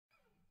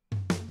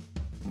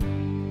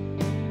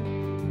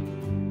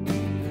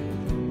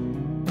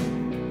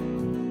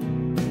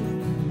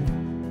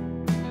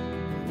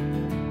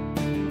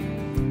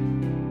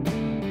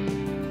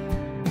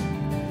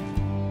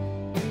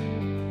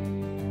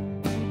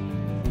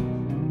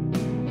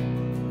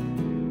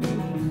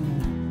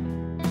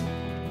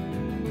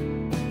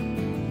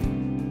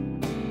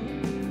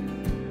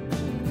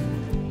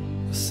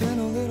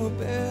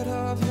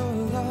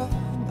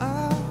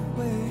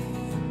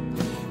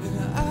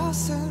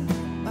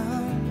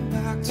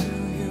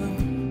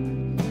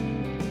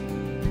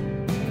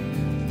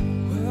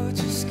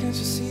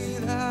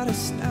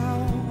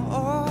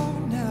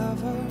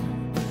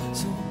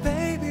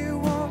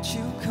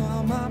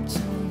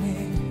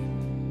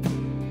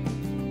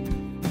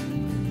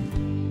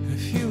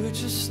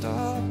just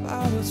stop,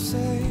 I would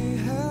say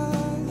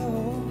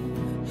hello.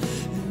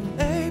 And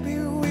maybe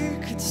we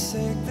could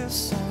take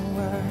this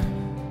somewhere.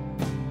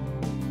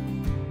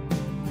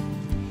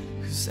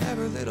 'Cause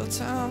every little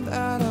time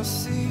that I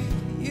see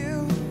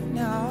you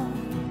now,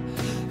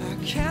 I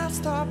can't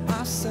stop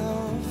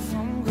myself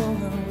from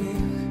going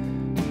weak.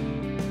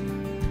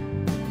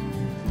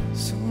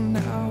 So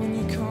now when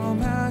you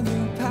come and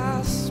you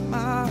pass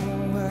my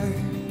way,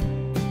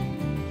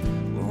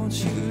 won't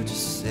you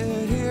just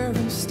sit here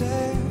and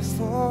stay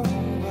for a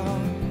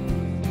while?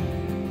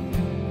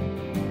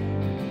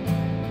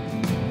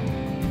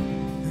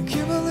 And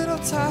give a little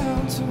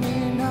time to me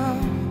now,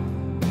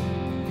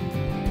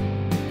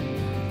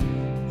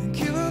 and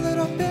give a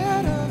little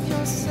bit of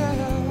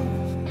yourself,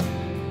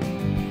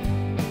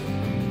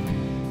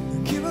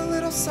 and give a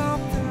little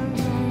something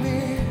to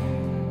me.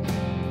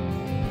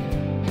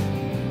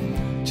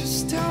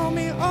 Just tell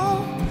me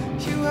all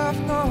you have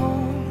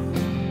known.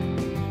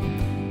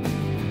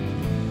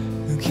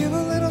 Give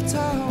a little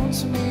time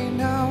to me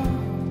now,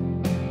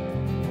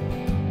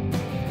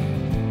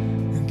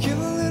 and give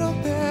a little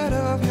bit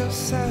of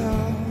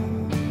yourself.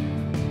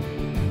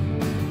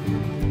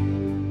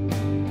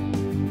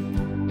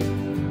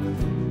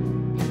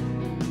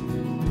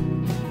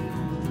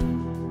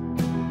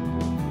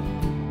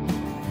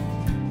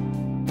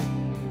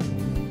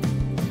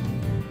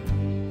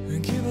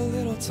 And give a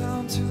little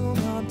time to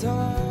my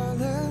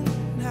darling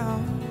now,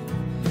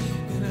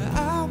 and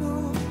I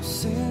will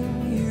sing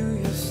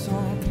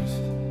songs.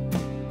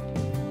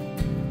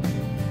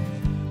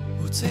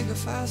 We'll take a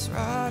fast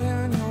ride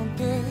in your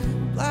big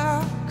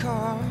black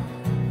car,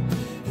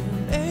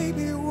 and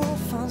maybe we'll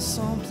find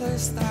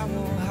someplace that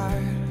we'll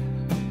hide.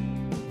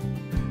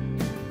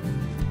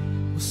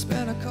 We'll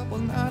spend a couple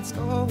nights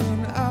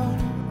going out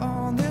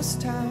on this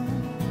town,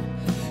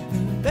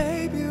 and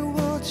maybe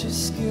we'll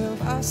just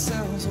give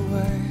ourselves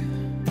away.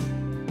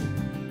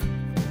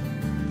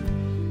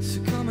 So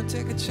come and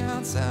take a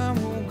chance and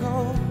we'll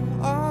go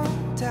on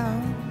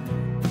down.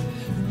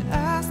 And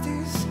as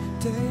these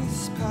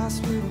days pass,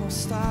 we will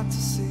start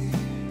to see,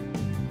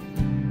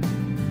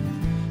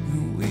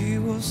 and we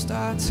will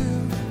start to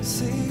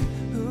see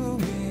who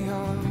we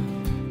are.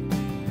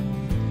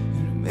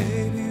 And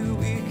maybe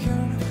we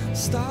can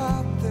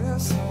stop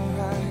this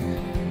alright.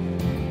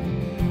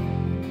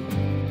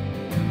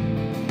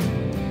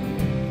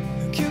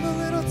 And give a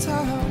little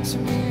time to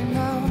me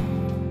now,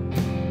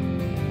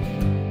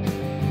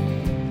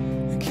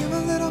 and give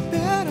a little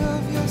bit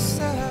of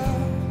yourself,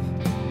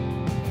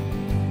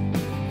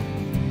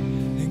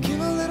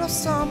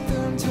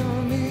 something to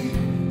me.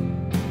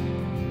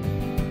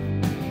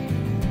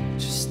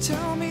 Just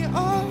tell me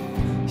all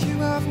you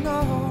have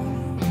known.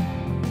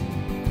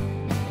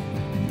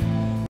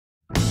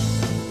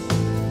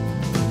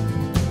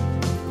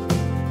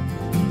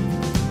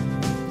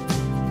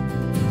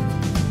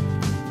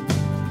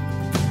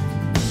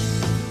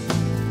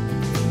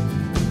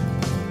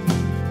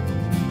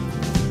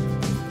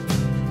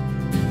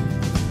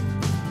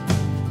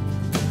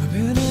 I've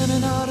been in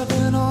and out, I've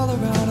been all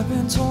around, I've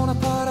been torn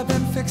apart, I've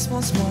been fixed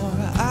once more.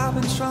 I've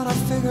been trying to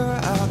figure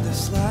out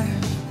this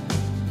life.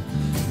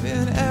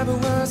 Been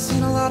everywhere,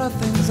 seen a lot of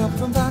things, up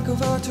from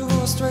Vancouver to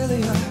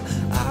Australia.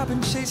 I've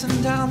been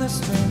chasing down this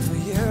dream for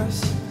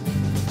years.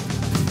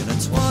 And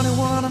at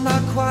 21 I'm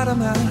not quite a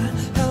man,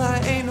 hell I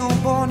ain't no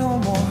boy no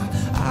more.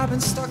 I've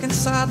been stuck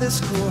inside this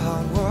cruel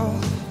hard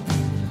world.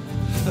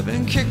 I've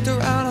been kicked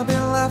around, I've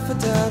been left for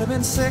dead, I've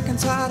been sick and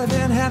tired, I've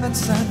been heaven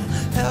sent.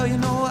 Hell, you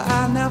know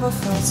I never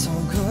felt so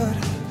good.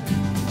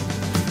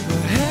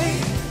 But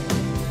hey,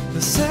 I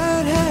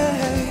said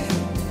hey,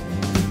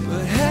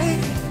 but hey,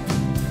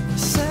 I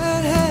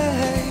said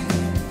hey,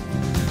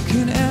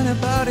 can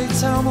anybody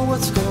tell me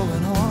what's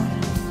going on?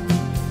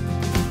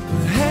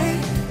 But hey,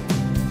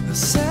 I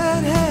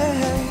said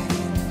hey,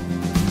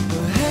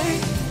 but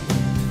hey,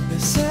 I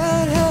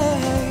said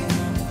hey,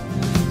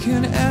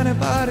 can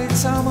anybody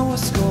tell me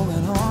what's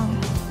going on?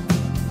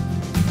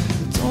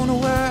 Don't know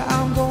where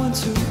I'm going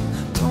to,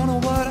 don't know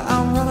what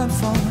I'm running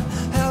from.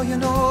 Hell, you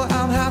know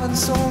I'm having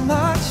so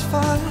much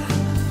fun.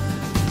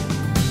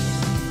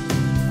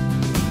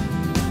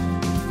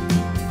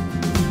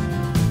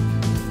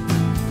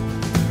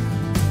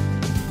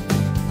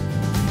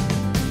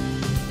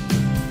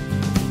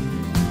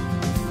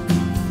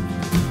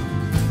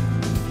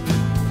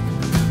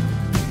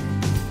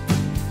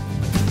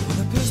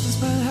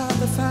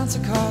 Fancy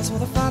cars, while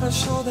the fighters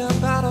show their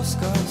battle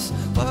scars.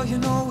 Well, you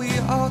know we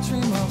all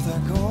dream of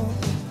that goal,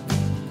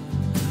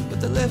 but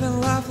they're living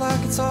life like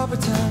it's all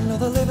pretend, or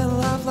they're living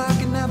life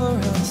like it never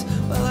ends.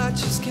 Well, I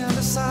just can't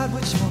decide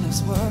which one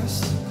is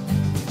worse.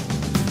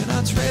 And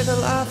I'd trade the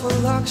life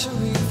of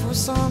luxury for a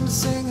song to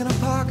sing in a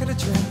pocket of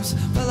dreams.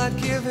 Well, I'd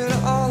give it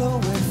all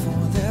away for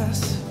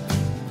this.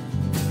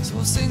 So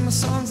I'll sing my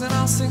songs and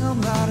I'll sing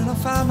them loud, and I'll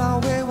find my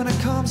way when it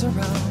comes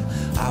around.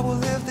 I will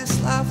live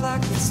this life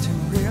like it's too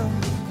real.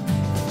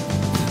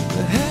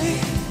 But hey,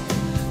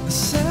 I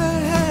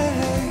said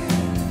hey,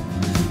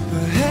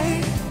 but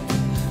hey,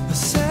 I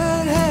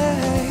said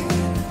hey,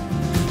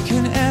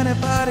 can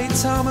anybody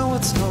tell me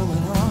what's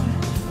going on?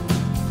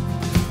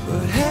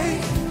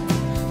 hey,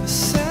 I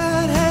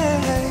said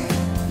hey,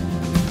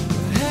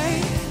 but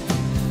hey,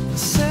 I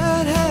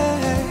said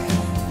hey,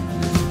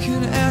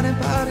 can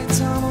anybody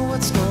tell me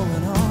what's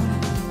going on?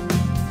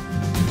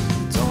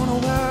 Don't know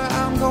where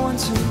I'm going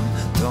to,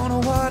 don't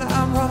know what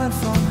I'm running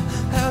from.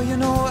 Hell, you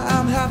know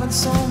I'm having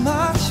so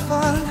much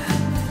fun.